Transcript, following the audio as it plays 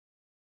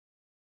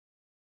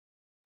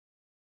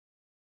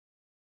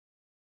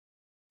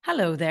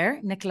Hello there,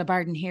 Nicola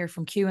Barden here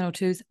from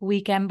Q102's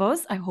Weekend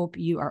Buzz. I hope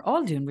you are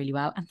all doing really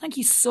well, and thank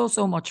you so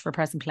much for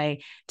pressing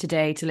play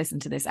today to listen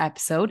to this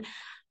episode.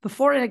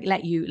 Before I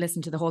let you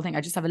listen to the whole thing,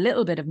 I just have a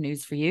little bit of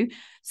news for you.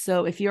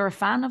 So if you're a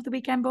fan of the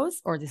Weekend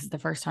Buzz, or this is the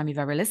first time you've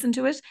ever listened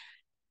to it,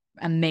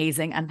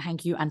 amazing, and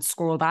thank you. And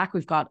scroll back,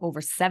 we've got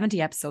over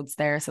 70 episodes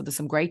there, so there's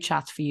some great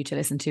chats for you to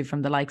listen to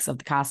from the likes of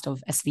the cast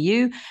of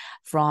SVU,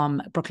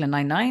 from Brooklyn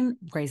Nine-Nine,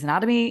 Grey's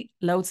Anatomy,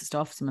 loads of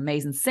stuff, some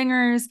amazing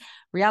singers,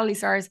 reality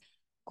stars,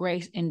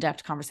 great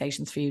in-depth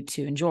conversations for you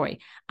to enjoy.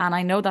 And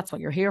I know that's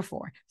what you're here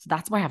for, so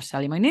that's why I have to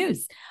tell you my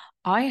news.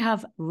 I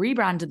have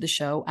rebranded the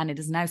show and it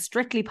is now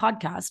strictly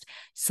podcast.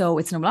 So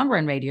it's no longer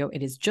on radio,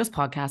 it is just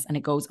podcast, and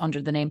it goes under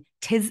the name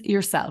Tis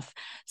Yourself.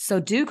 So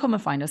do come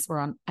and find us. We're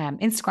on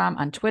Instagram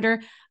and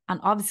Twitter, and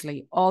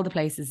obviously all the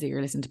places that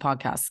you're listening to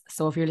podcasts.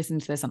 So if you're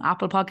listening to this on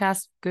Apple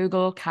Podcasts,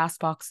 Google,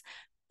 Castbox,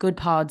 Good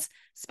Pods,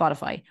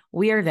 Spotify,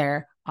 we are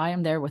there. I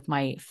am there with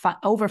my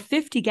over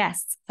 50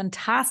 guests,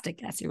 fantastic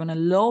guests. You're going to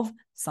love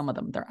some of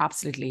them. They're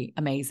absolutely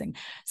amazing.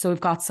 So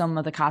we've got some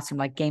of the cast from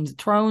like Games of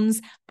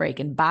Thrones,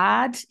 Breaking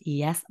Bad.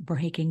 Yes,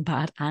 Breaking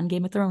Bad and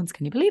Game of Thrones.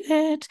 Can you believe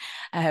it?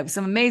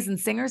 Some amazing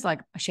singers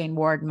like Shane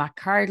Ward and Matt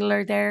Cardle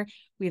are there.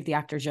 We have the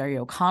actor Jerry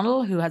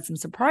O'Connell, who had some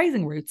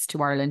surprising roots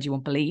to Ireland, you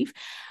won't believe.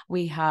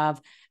 We have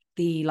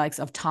the likes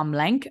of Tom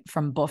Lenk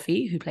from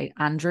Buffy, who played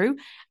Andrew.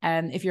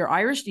 If you're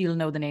Irish, you'll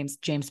know the names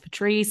James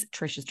Patrice,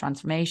 Trisha's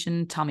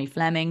Transformation, Tommy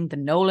Fleming, the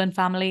Nolan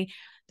family.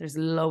 There's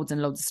loads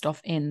and loads of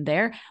stuff in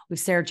there. We've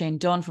Sarah Jane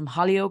Dunn from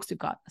Hollyoaks. We've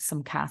got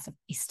some cast of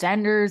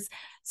EastEnders.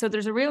 So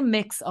there's a real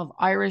mix of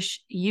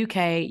Irish,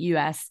 UK,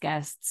 US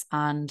guests,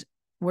 and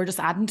we're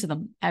just adding to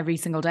them every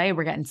single day.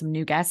 We're getting some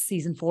new guests.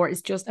 Season 4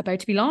 is just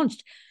about to be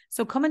launched.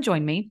 So come and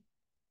join me.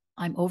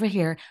 I'm over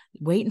here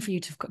waiting for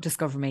you to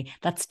discover me.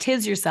 That's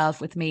Tis Yourself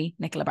with me,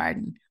 Nicola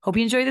Barden. Hope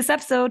you enjoy this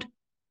episode.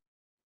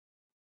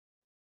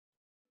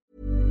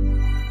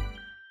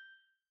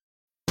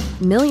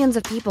 Millions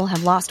of people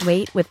have lost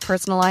weight with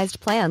personalized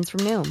plans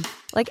from Noom.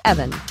 Like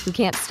Evan, who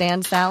can't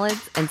stand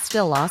salads and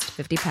still lost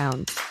 50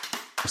 pounds.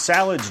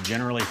 Salads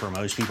generally for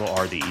most people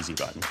are the easy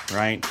button,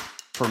 right?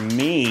 For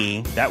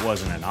me, that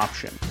wasn't an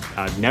option.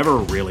 I never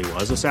really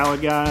was a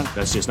salad guy.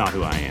 That's just not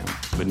who I am.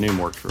 But Noom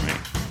worked for me.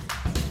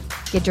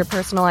 Get your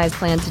personalized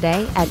plan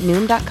today at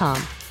Noom.com.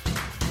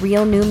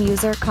 Real Noom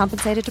user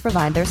compensated to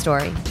provide their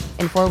story.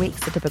 In 4 weeks,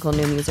 the typical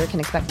Noom user can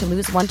expect to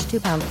lose 1 to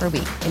 2 pounds per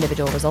week.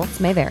 Individual results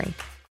may vary.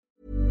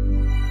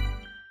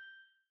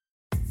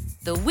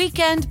 The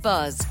Weekend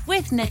Buzz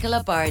with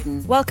Nicola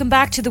Barden. Welcome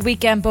back to the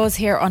Weekend Buzz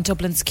here on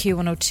Dublin's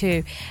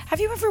Q102. Have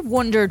you ever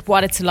wondered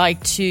what it's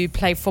like to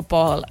play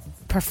football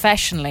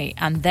professionally,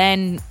 and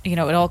then, you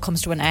know, it all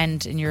comes to an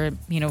end in your,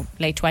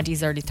 late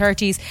 20s, early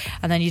 30s,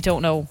 and then you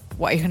don't know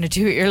what you're going to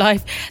do with your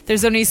life?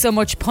 There's only so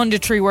much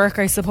punditry work,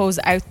 I suppose,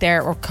 out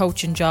there, or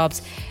coaching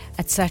jobs,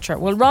 etc.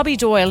 Well, Robbie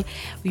Doyle,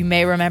 we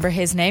may remember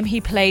his name. He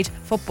played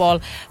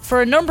football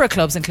for a number of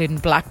clubs, including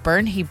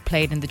Blackburn. He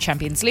played in the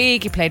Champions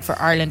League. He played for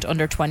Ireland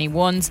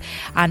under-21s,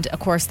 and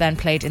of course then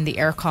played in the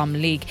Eircom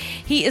League.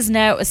 He is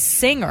now a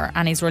singer,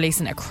 and he's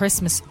releasing a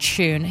Christmas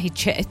tune. He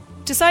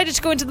decided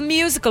to go into the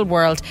musical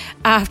world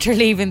after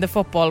leaving the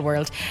football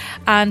world,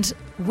 and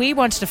we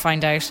wanted to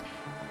find out,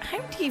 how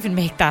do you even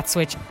make that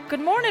switch? Good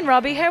morning,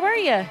 Robbie. How are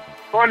you?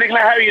 Morning, Nicola.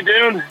 How are you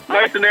doing?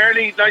 Nice and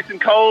early, nice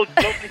and cold.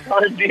 Lovely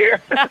time of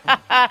year.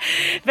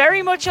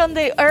 Very much on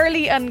the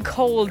early and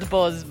cold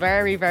buzz.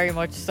 Very, very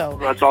much so.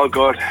 That's all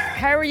good.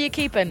 How are you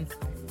keeping?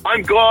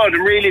 I'm good.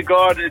 I'm really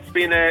good. It's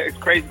been a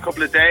crazy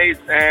couple of days.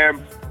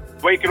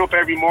 Waking up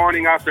every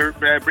morning after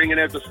bringing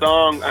out the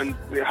song, and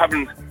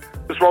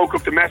just woke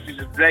up to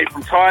messages today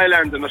from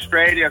Thailand and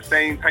Australia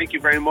saying thank you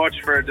very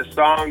much for the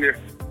song. They're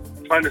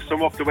trying to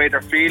sum up the way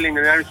they're feeling,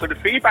 and so the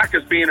feedback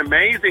has been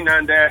amazing,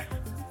 and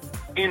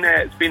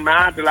it's been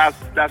mad the last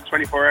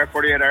 24 hours,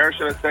 48 hours,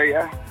 should I say,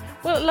 yeah.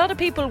 Well, a lot of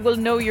people will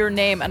know your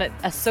name and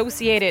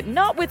associate it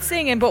not with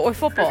singing but with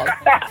football.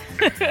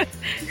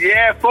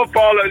 Yeah,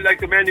 football, like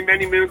the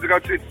many moons ago.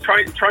 It's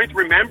trying to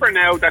remember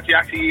now that you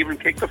actually even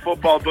kicked the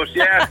football. But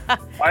yeah,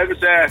 I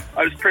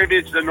was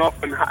privileged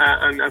enough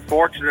and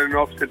fortunate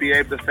enough to be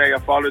able to say I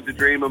followed the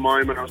dream of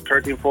mine when I was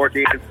 13,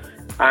 14,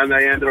 and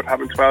I ended up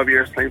having 12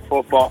 years playing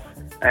football.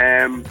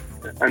 And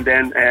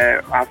then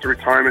after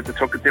retirement, I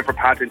took a different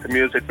path into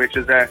music, which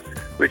is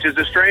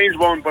a strange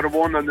one, but a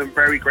one that I'm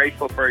very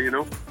grateful for,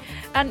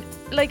 And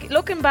like,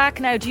 looking back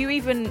now,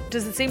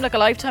 does it seem like a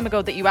lifetime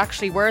ago that you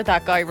actually were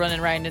that guy running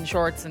around in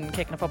shorts and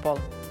kicking a football?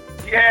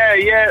 Yeah,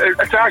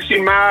 it's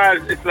actually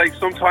mad. It's like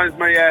sometimes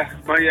my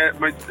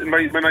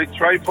when I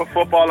try to put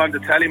football on the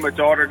telly, my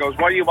daughter goes,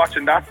 "Why are you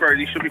watching that for?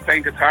 You should be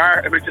playing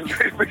guitar," which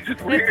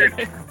is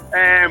weird.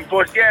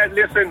 But yeah,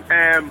 listen.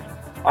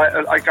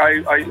 I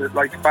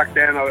back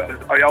then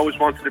I always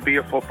wanted to be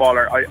a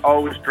footballer. I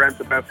always dreamt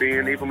about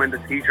being, even when the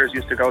teachers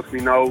used to go to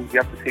me, "No, you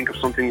have to think of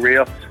something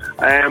real."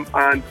 And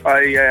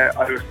I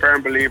was a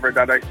firm believer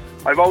that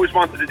I've always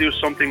wanted to do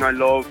something I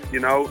love,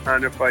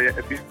 and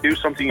if you do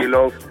something you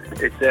love,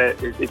 it's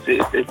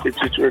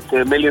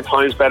a million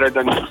times better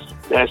than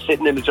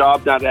sitting in a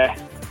job that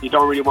you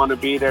don't really want to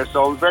be there.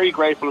 So I'm very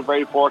grateful and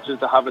very fortunate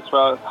to have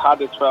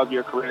had a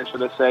 12-year career,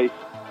 should I say,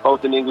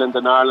 both in England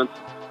and Ireland.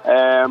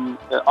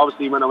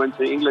 Obviously, when I went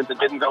to England, I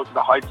didn't go to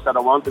the heights that I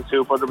wanted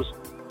to, but I was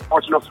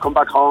fortunate enough to come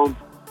back home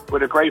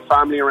with a great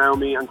family around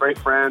me and great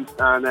friends,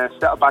 and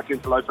settle back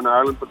into life in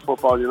Ireland with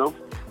football, you know.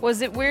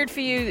 Was it weird for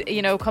you,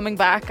 coming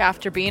back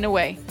after being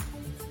away?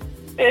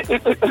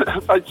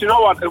 Do you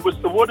know what? It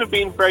would have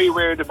been very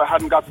weird if I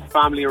hadn't got the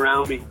family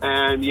around me.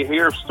 And you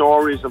hear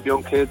stories of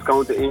young kids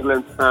going to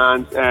England,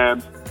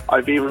 and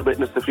I've even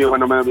witnessed a few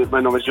when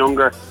I was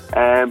younger.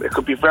 It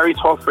could be very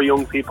tough for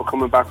young people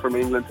coming back from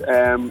England,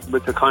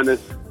 with the kind of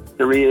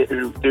the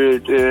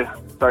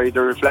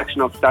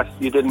reflection of that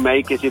you didn't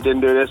make it, you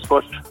didn't do this.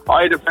 But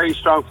I had a very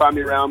strong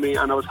family around me,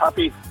 and I was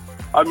happy.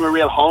 I'm a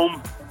real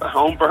home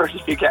bird,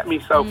 if you get me.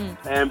 So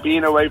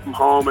being away from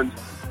home and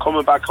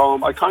coming back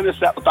home, I kind of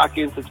settled back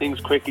into things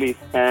quickly.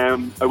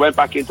 I went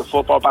back into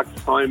football back at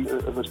the time.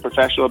 I was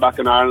professional back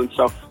in Ireland.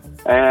 So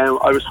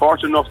I was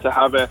fortunate enough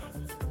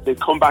to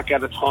come back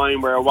at a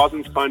time where I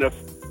wasn't kind of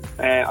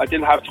I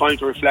didn't have time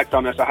to reflect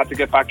on it. I had to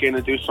get back in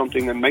and do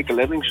something and make a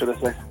living, should I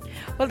say.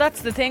 Well,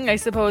 that's the thing, I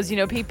suppose.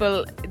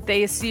 People,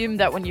 they assume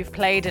that when you've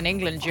played in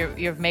England,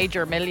 you've made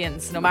your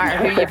millions, no matter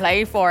who you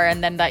play for,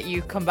 and then that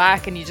you come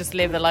back and you just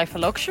live the life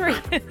of luxury.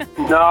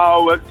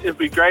 No, it'd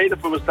be great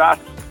if it was that.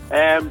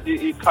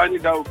 You kind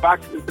of go back,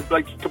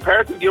 like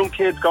compared to the young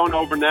kids going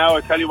over now,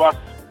 I tell you what,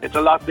 it's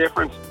a lot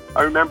different.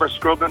 I remember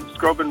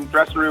scrubbing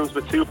dressing rooms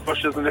with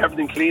toothbrushes and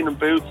everything, cleaning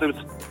boots.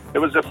 It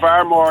was a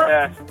far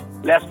more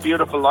less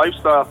beautiful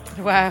lifestyle.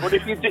 Wow. But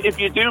if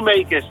you do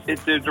make it,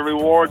 the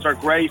rewards are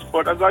great.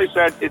 But as I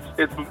said,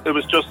 it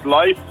was just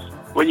life.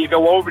 When you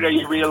go over there,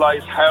 you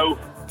realise how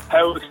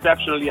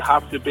exceptional you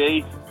have to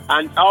be,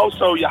 and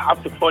also you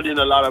have to put in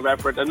a lot of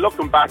effort. And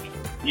looking back,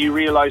 you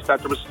realise that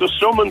there was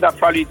someone that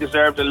probably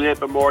deserved a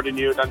little bit more than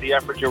you, than the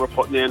effort you were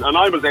putting in, and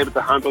I was able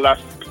to handle that.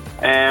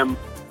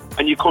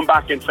 And you come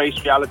back and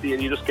face reality,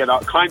 and you just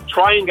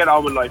try and get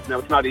on with life. Now,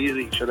 it's not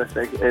easy, should I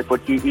say,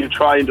 but you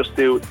try and just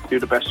do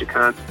the best you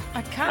can.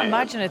 I can't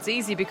imagine it's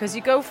easy, because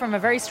you go from a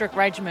very strict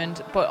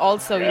regiment, but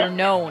also you're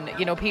known.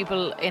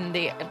 People in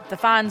the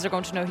fans are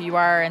going to know who you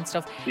are and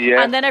stuff.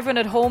 Yeah. And then everyone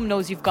at home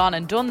knows you've gone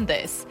and done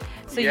this.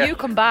 So you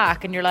come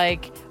back and you're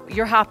like,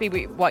 you're happy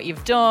with what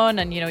you've done,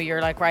 and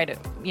you're like, right,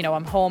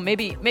 I'm home.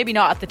 Maybe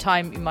not at the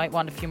time. You might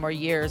want a few more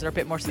years or a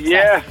bit more success.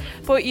 Yeah.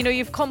 But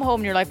you've come home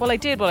and you're like, well, I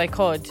did what I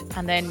could,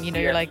 and then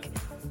you're like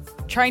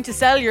trying to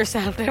sell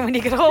yourself then when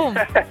you get home.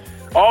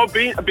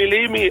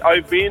 Believe me,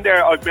 I've been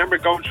there. I remember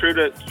going through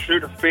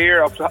the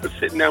fear of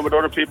sitting down with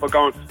other people,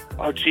 going,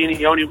 "Oh, Jeannie,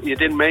 you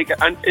didn't make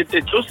it," and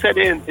it just set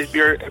in. If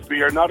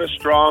you're not a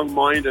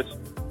strong-minded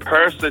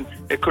person,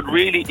 it could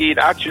really eat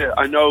at you.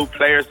 I know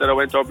players that I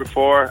went over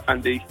before,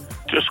 and they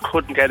just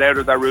couldn't get out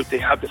of that route. They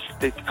had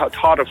the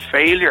thought of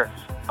failure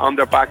on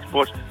their backs.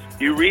 But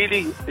you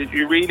really,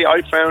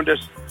 I found it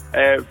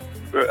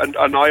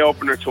an eye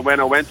opener to when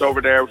I went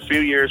over there, a few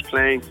years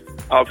playing,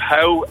 of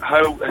how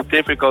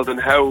difficult and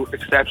how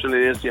exceptional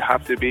it is you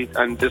have to be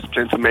and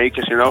disciplined to make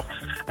it,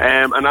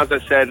 and as I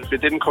said, if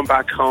it didn't come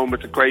back home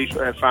with a great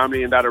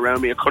family and that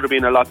around me, it could have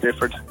been a lot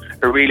different.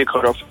 It really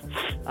could have.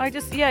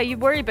 You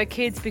worry about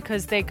kids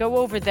because they go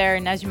over there,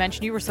 and as you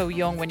mentioned, you were so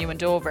young when you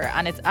went over,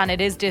 and it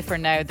is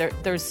different now.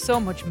 There's so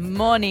much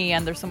money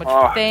and there's so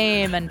much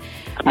fame and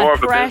more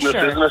pressure. Of a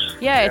business, isn't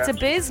it? Yeah, it's a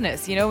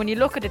business. When you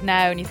look at it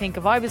now and you think,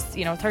 if I was, a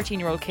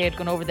 13-year-old kid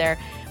going over there,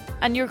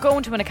 and you're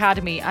going to an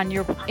academy, and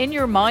you're in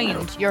your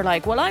mind, you're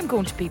like, well, I'm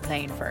going to be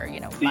playing for,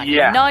 Man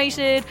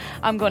United.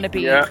 I'm going to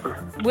be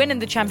winning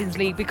the Champions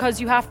League, because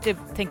you have to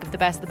think of the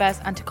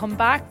best, and to come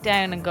back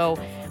down and go,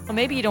 well,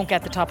 maybe you don't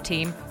get the top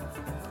team.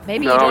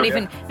 Maybe you don't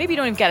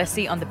even get a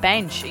seat on the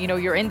bench.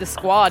 You're in the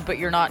squad, but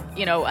you're not.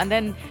 And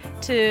then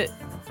to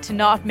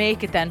not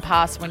make it then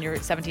past when you're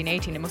 17,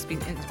 18, it must be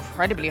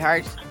incredibly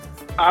hard.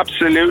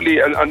 Absolutely,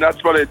 and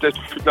that's what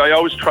I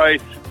always try.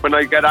 When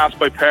I get asked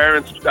by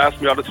parents, ask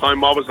me all the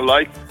time, what was it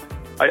like?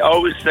 I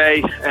always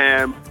say,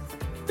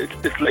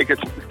 it's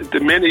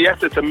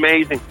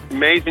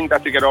amazing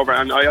that you get over.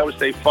 And I always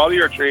say, follow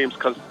your dreams,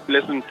 because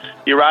listen,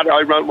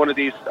 I run one of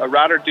these. I'd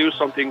rather do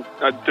something,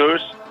 do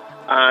it,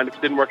 and if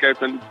it didn't work out,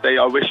 then say,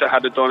 I wish I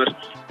had done it.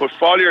 But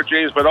follow your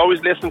dreams, but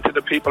always listen to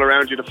the people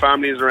around you, the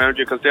families around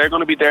you, because they're going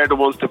to be there, the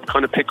ones to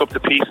kind of pick up the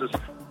pieces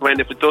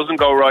if it doesn't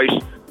go right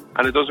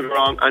and it doesn't go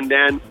wrong. And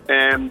then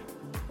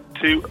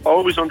to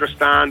always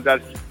understand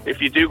that if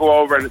you do go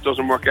over and it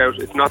doesn't work out,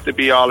 it's not the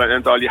be all and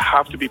end all. You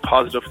have to be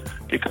positive,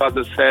 because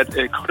as I said,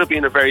 it could have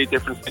been a very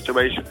different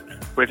situation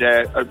with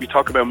we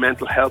talk about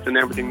mental health and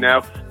everything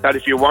now, that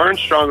if you weren't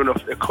strong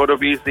enough, it could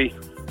have easily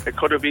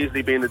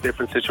been a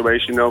different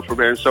situation for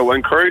them. So I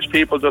encourage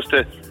people just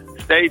to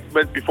stay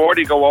before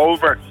they go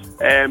over,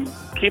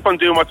 keep on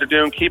doing what they're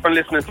doing, keep on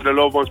listening to the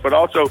loved ones, but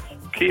also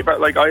keep it,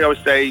 like I always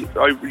say,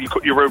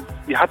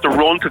 you had to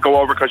run to go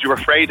over because you were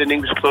afraid an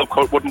English club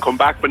wouldn't come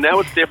back. But now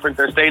it's different.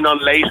 They're staying on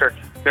later.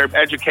 They're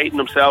educating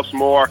themselves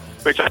more.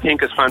 which I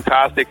think is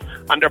fantastic.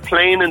 And they're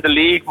playing in the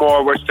league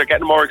more, which they're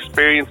getting more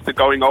experience to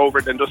going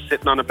over than just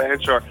sitting on a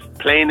bench or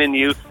playing in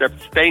youth. They're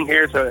staying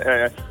here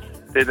to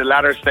the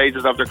latter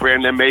stages of their career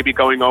and then maybe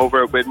going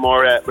over with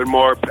more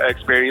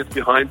experience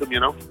behind them, you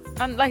know.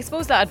 And I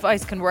suppose that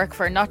advice can work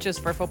for not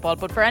just for football,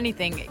 but for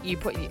anything.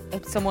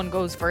 If someone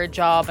goes for a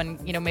job and,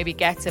 you know, maybe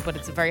gets it, but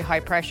it's a very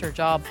high pressure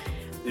job,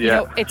 you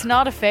know, it's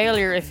not a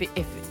failure if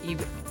you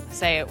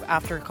say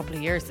after a couple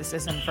of years, this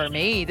isn't for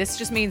me. This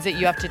just means that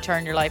you have to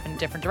turn your life in a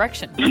different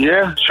direction.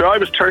 Yeah, sure. I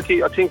was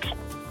 30. I think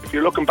if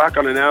you're looking back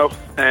on it now,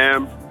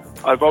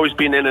 I've always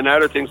been in and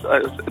out of things.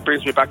 It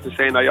brings me back to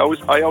saying I always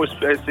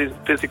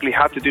physically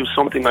had to do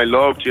something I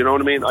loved. You know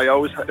what I mean?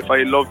 If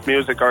I loved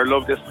music or I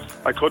loved this,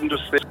 I couldn't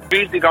just sit. I've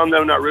easily gone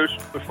down that route.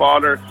 My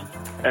father,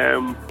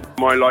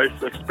 my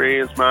life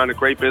experience, man, a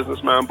great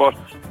businessman, but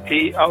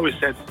he always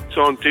said,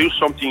 "Son, do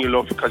something you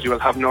love because you will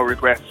have no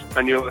regrets."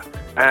 And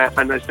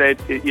and I said,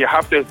 you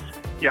have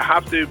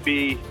to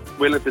be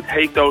willing to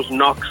take those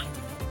knocks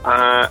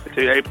to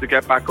be able to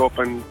get back up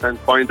and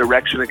find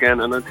direction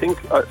again. And I think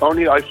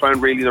only I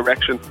found really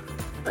direction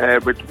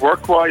with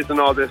work-wise and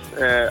all this.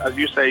 As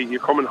you say,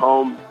 you're coming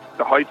home,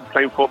 the height of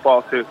playing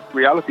football, to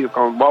reality of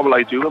going, what will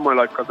I do in my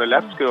life? Because I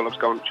left school, I was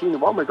going, gee,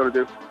 what am I going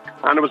to do?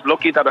 And I was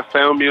lucky that I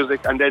found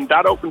music, and then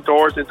that opened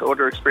doors into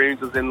other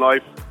experiences in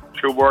life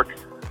through work,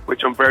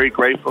 which I'm very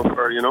grateful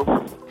for, you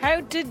know.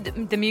 How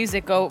did the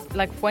music go?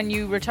 Like, when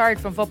you retired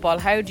from football,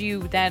 how do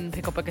you then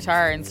pick up a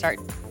guitar and start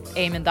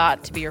aiming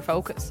that to be your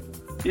focus?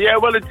 Yeah,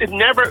 well, it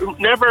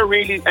never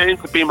really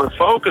aimed to be my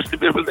focus. To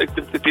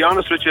be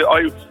honest with you,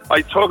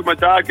 my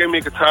dad gave me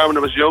a guitar when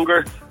I was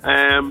younger,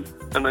 and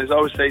I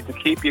always say to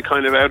keep you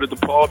kind of out of the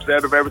pubs,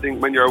 out of everything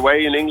when you're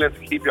away in England,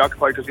 to keep you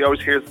occupied, because he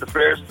always hears the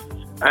first.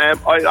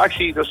 I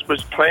actually just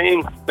was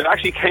playing. It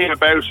actually came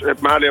about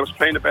madly. I was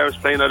playing at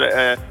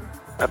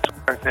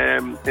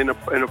in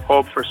a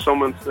pub for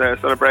someone's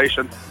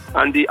celebration,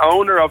 and the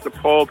owner of the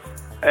pub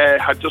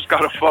had just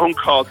got a phone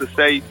call to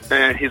say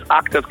his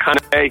act had kind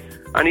of day,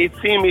 and he'd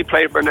seen me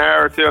play for an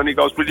hour or two, and he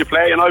goes, "Would you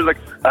play?" And I was like,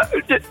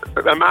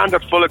 a man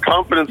that's full of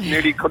confidence,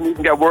 nearly couldn't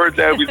even get words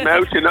out of his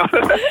mouth, you know.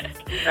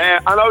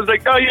 And I was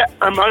like, "Oh yeah,"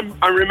 and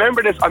I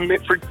remember this.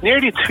 For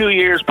nearly 2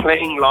 years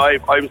playing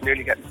live, I was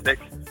nearly getting sick,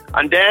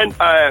 and then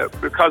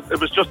because it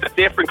was just a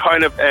different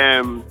kind of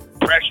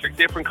pressure,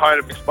 different kind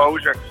of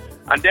exposure.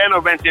 And then I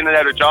went in and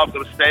out of jobs. I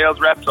was sales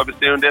reps. I was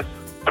doing this,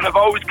 but I've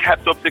always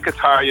kept up the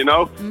guitar, you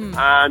know.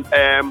 And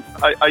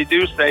I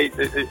do say,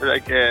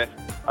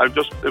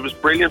 it was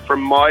brilliant for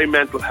my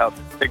mental health.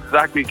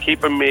 Exactly,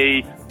 keeping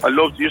me.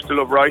 Used to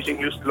love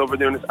writing. Used to love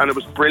doing this, and it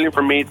was brilliant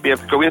for me to be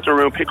able to go into a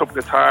room, pick up a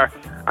guitar,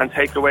 and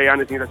take away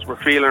anything that we're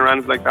feeling or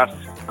anything like that.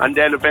 And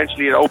then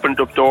eventually it opened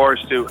up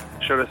doors to,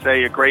 should I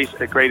say, a great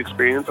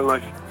experience in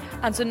life.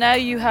 And so now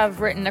you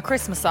have written a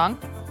Christmas song.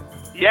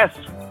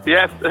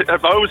 Yes,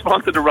 I've always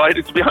wanted to write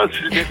it, to be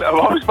honest with you. I've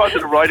always wanted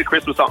to write a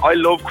Christmas song. I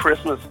love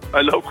Christmas.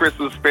 I love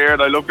Christmas spirit.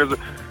 I love Christmas.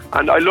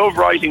 And I love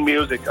writing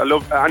music. I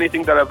love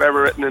anything that I've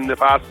ever written in the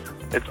past.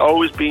 It's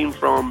always been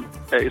from,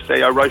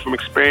 I write from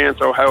experience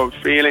or how I'm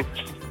feeling.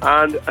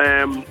 And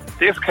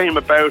this came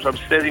about, I was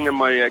sitting in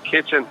my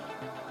kitchen,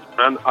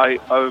 and I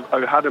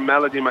had a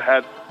melody in my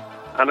head,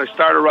 and I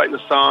started writing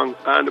a song.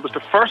 And it was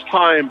the first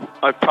time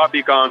I've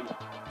probably gone,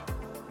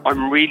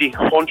 I'm really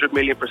 100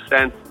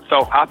 million%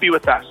 so happy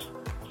with that.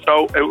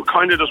 So it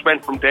kind of just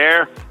went from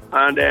there,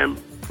 and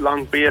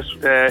long be it,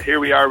 here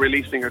we are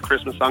releasing a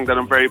Christmas song that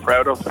I'm very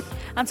proud of.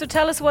 And so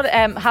tell us what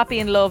Happy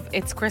in Love,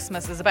 It's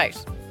Christmas is about.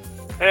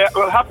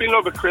 Well, Happy in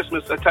Love at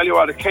Christmas, I tell you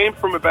what, it came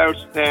from about,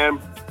 I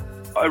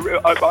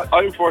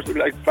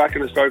unfortunately, back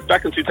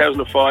in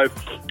 2005,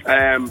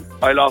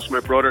 I lost my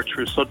brother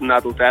through sudden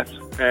adult death.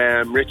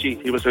 Richie,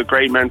 he was a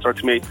great mentor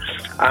to me,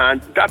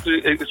 and that's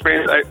an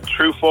experience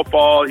through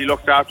football. He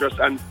looked after us,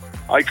 and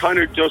I kind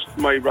of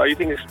my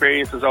writing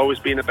experience has always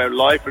been about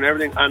life and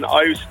everything. And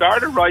I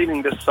started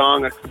writing this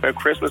song about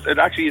Christmas. It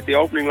actually is the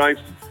opening lines.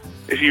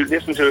 If you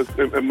listen to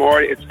it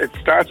more, it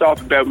starts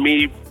off about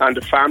me and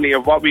the family,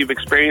 of what we've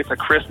experienced at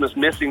Christmas,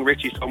 missing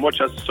Richie so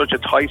much as such a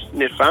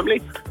tight-knit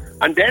family.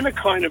 And then it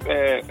kind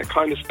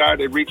of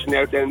started reaching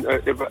out, then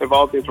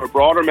evolved into a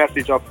broader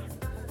message of,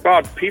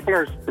 God, people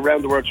are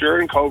around the world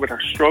during COVID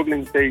are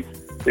struggling.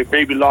 They've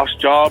maybe lost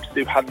jobs,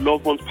 they've had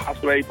loved ones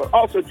pass away, but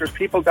also there's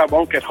people that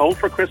won't get home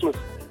for Christmas.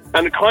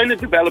 And it kind of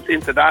developed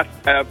into that,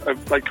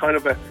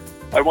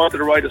 I wanted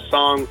to write a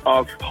song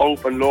of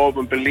hope and love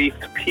and belief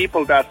to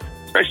people that,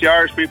 especially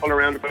Irish people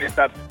around the place,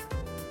 that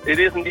it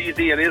isn't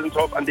easy, it isn't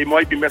tough, and they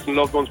might be missing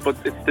loved ones, but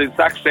it's the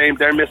exact same,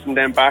 they're missing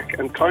them back,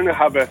 and kind of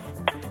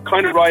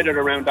write it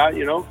around that,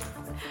 you know.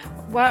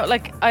 Wow,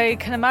 like, I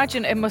can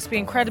imagine it must be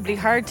incredibly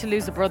hard to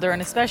lose a brother,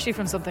 and especially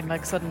from something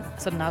like sudden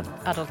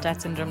adult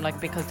death syndrome, like,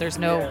 because there's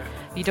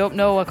you don't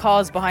know a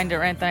cause behind it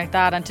or anything like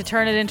that, and to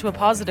turn it into a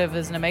positive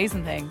is an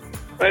amazing thing.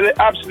 Well,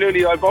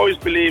 absolutely. I've always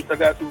believed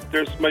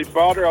that my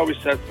father always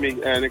said to me,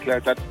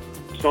 Nicola, that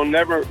so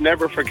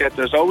never forget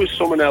there's always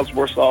someone else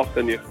worse off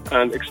than you,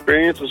 and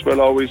experiences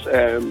will always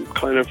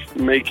kind of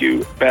make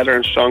you better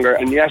and stronger.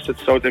 And yes,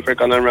 it's so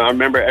difficult. And I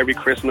remember every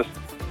Christmas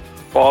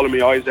bawling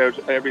my eyes out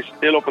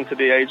still up until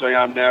the age I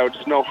am now.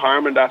 There's no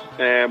harm in that.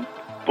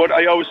 But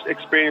I always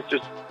experience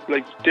just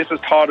like this has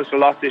taught us a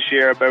lot this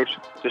year about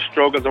the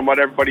struggles and what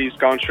everybody's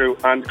gone through,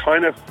 and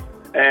kind of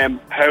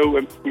how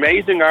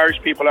amazing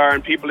Irish people are,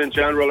 and people in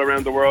general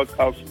around the world,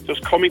 of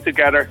just coming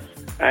together,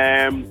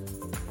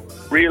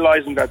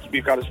 realising that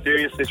we've got a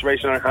serious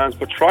situation on our hands,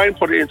 but try and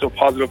put it into a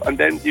positive. And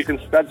then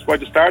that's why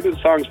the start of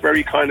the song is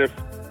very kind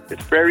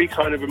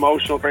of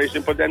emotional, very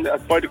simple. But then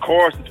by the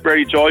chorus, it's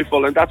very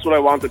joyful, and that's what I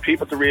wanted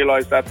people to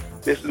realise, that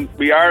listen,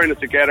 we are in it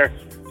together.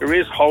 There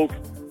is hope,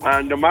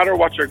 and no matter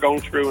what you're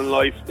going through in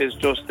life, is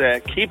just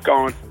keep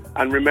going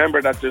and remember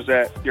that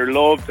you're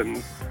loved,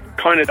 and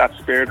kind of that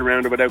spirit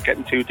around it without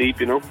getting too deep,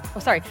 you know. Oh,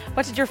 sorry.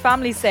 What did your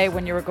family say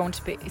when you were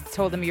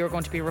told them you were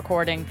going to be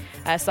recording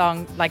a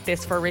song like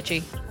this for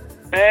Richie?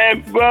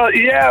 I've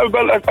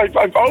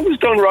always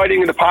done writing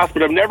in the past,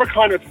 but I've never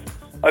kind of.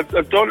 I've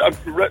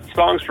written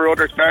songs for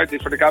other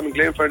charities, for the Gavin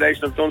Glynn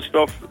Foundation. I've done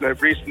stuff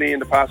recently in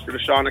the past for the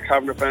Shauna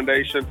Kavanagh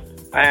Foundation,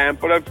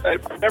 but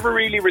I've never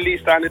really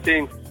released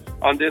anything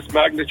on this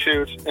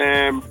magnitude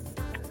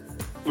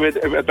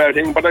about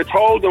him. But I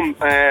told them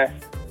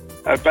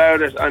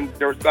about it, and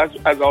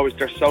as always,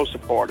 they're so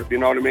supportive. You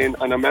know what I mean?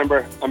 And I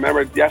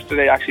remember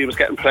yesterday actually it was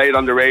getting played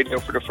on the radio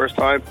for the first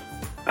time,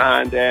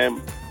 and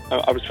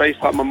I was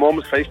my mum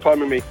was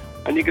FaceTiming me.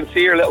 And you can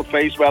see her little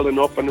face welling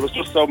up, and there was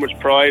just so much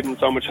pride and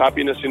so much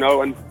happiness, you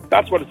know. And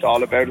that's what it's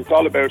all about. It's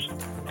all about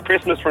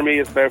Christmas for me.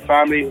 It's about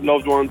family,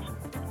 loved ones,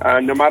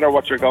 and no matter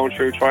what you're going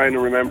through, try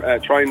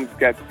and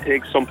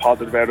take some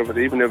positive out of it,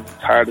 even if it's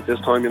hard at this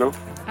time, you know.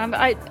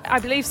 I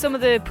believe some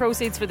of the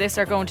proceeds for this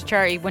are going to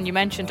charity. When you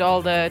mentioned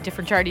all the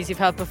different charities you've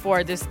helped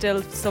before, there's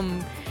still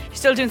you're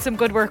still doing some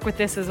good work with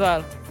this as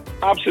well.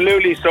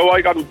 Absolutely. So I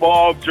got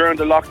involved during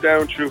the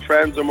lockdown through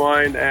friends of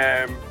mine.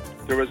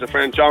 There was a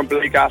friend, John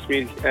Blake, asked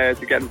me to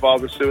get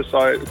involved with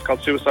suicide. It's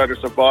called Suicide or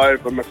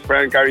Survive. And my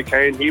friend Gary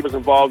Kane, he was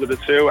involved with it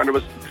too. And it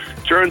was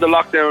during the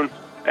lockdown.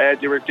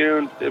 They were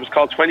doing. It was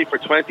called 20 for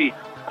 20,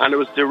 and it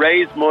was to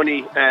raise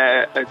money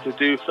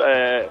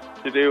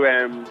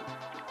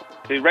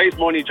to raise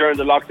money during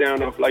the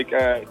lockdown of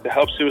to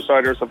help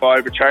Suicide or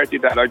Survive, a charity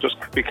that I just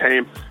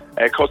became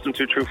accustomed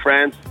to through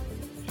friends.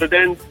 So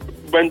then,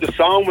 when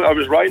I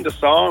was writing the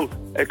song,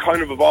 it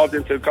kind of evolved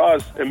into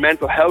a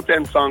mental health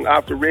end song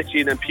after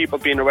Richie and then people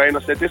being away. And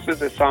I said, this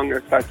is a song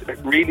that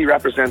really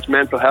represents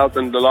mental health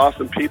and the loss,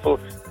 and people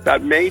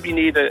that maybe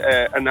need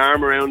an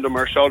arm around them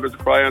or a shoulder to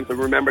cry on, to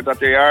remember that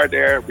they are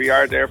there, we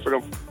are there for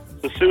them.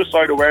 The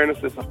Suicide Awareness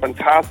is a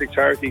fantastic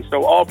charity.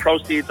 So all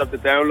proceeds of the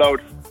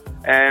download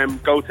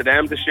go to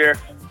them this year.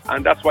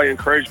 And that's why I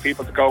encourage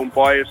people to go and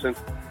buy it. And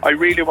I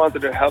really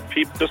wanted to help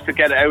people just to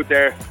get it out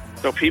there,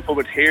 so people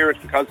would hear it,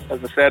 because,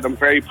 as I said, I'm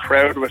very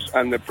proud of it,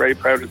 and I'm very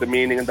proud of the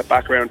meaning and the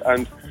background.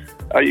 And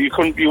you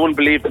wouldn't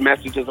believe the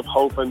messages of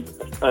hope and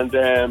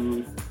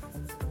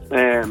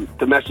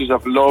the messages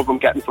of love I'm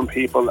getting from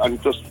people,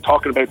 and just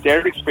talking about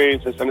their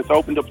experiences. And it's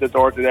opened up the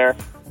door to there.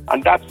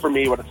 And that's for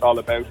me what it's all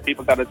about.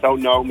 People that I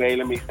don't know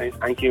mailing me saying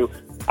thank you,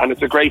 and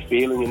it's a great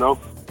feeling, you know.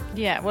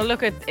 Yeah, well,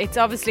 look, it's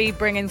obviously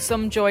bringing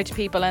some joy to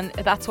people, and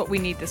that's what we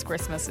need this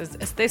Christmas.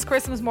 Is this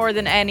Christmas more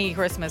than any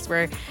Christmas,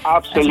 where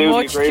absolutely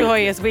as much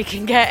joy as we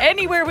can get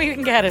anywhere we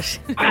can get it.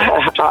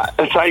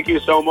 Thank you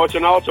so much,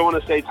 and I also want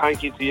to say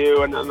thank you to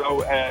you, and I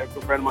know a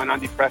good friend of mine,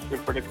 Andy Preston,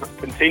 for the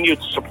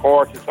continued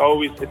support. It's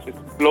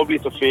lovely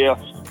to feel,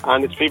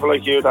 and it's people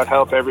like you that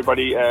help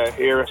everybody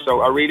here. So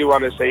I really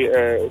want to say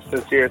a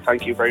sincere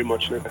thank you very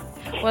much, Nicola.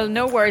 Well,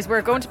 no worries.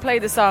 We're going to play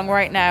the song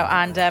right now,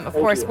 and of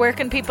course, where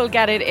can people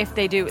get it if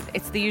they do?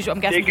 It's the usual.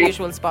 I'm guessing the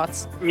usual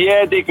spots.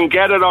 Yeah, they can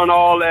get it on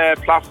all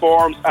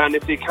platforms, and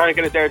if they can't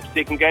get it there,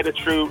 they can get it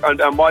through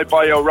my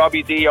bio,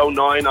 Robbie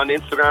D09 on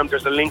Instagram.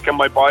 There's a link in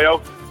my bio.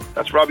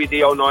 That's Robbie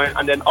D09,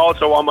 and then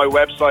also on my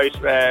website,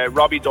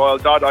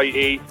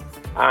 robbiedoyle.ie,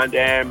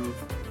 and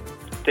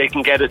they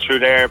can get it through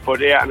there. But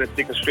yeah, and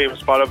they can stream on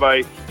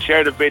Spotify,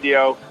 share the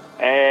video.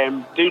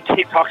 Do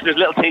TikTok. There's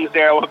little things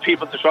there I want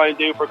people to try and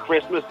do for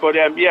Christmas. But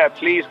yeah,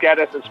 please get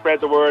it and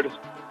spread the word.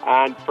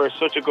 And for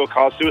such a good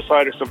cause,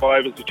 Suicide or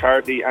Survive is a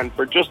charity, and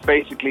for just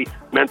basically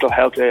mental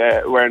health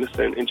awareness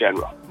in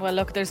general. Well,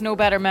 look, there's no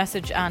better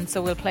message, and so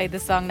we'll play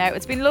this song now.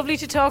 It's been lovely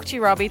to talk to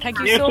you, Robbie. Thank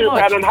you so much.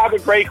 You too, and have a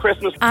great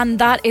Christmas. And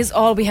that is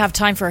all we have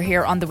time for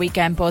here on the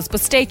Weekend Buzz. But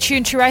stay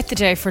tuned throughout the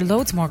day for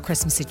loads more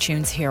Christmassy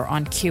tunes here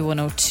on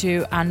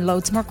Q102 and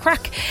loads more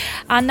crack.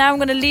 And now I'm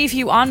going to leave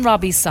you on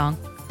Robbie's song,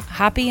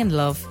 Happy in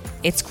Love,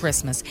 It's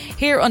Christmas,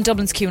 here on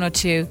Dublin's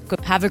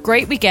Q102. Have a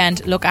great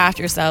weekend. Look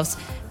after yourselves.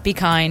 Be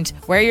kind,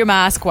 wear your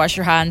mask, wash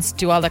your hands,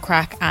 do all the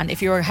crack, and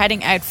if you're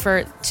heading out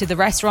to the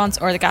restaurants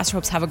or the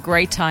gastropubs, have a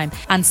great time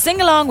and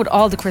sing along with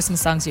all the Christmas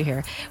songs you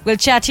hear. We'll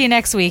chat to you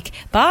next week.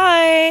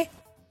 Bye.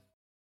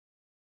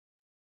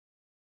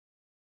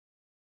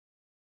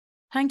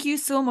 Thank you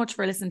so much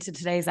for listening to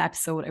today's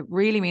episode. It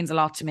really means a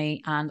lot to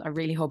me, and I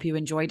really hope you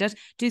enjoyed it.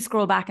 Do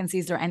scroll back and see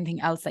is there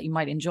anything else that you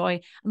might enjoy.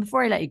 And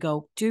before I let you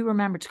go, do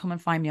remember to come and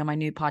find me on my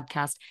new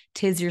podcast,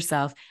 Tis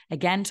Yourself.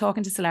 Again,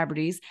 talking to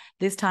celebrities,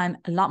 this time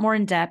a lot more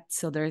in depth.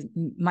 So there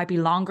might be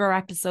longer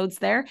episodes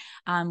there.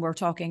 And we're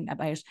talking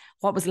about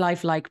what was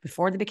life like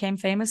before they became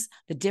famous,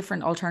 the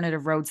different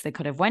alternative roads they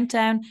could have went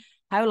down,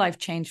 how life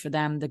changed for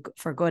them,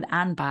 for good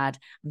and bad,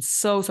 and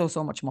so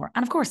much more.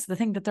 And of course, the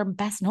thing that they're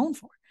best known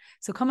for.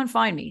 So come and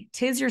find me,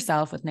 Tis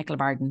Yourself with Nicola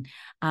Barden.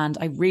 And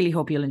I really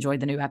hope you'll enjoy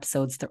the new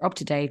episodes. They're up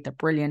to date. They're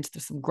brilliant.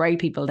 There's some great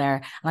people there.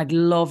 And I'd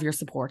love your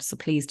support. So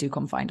please do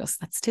come find us.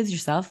 That's Tis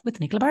Yourself with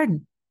Nicola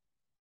Barden.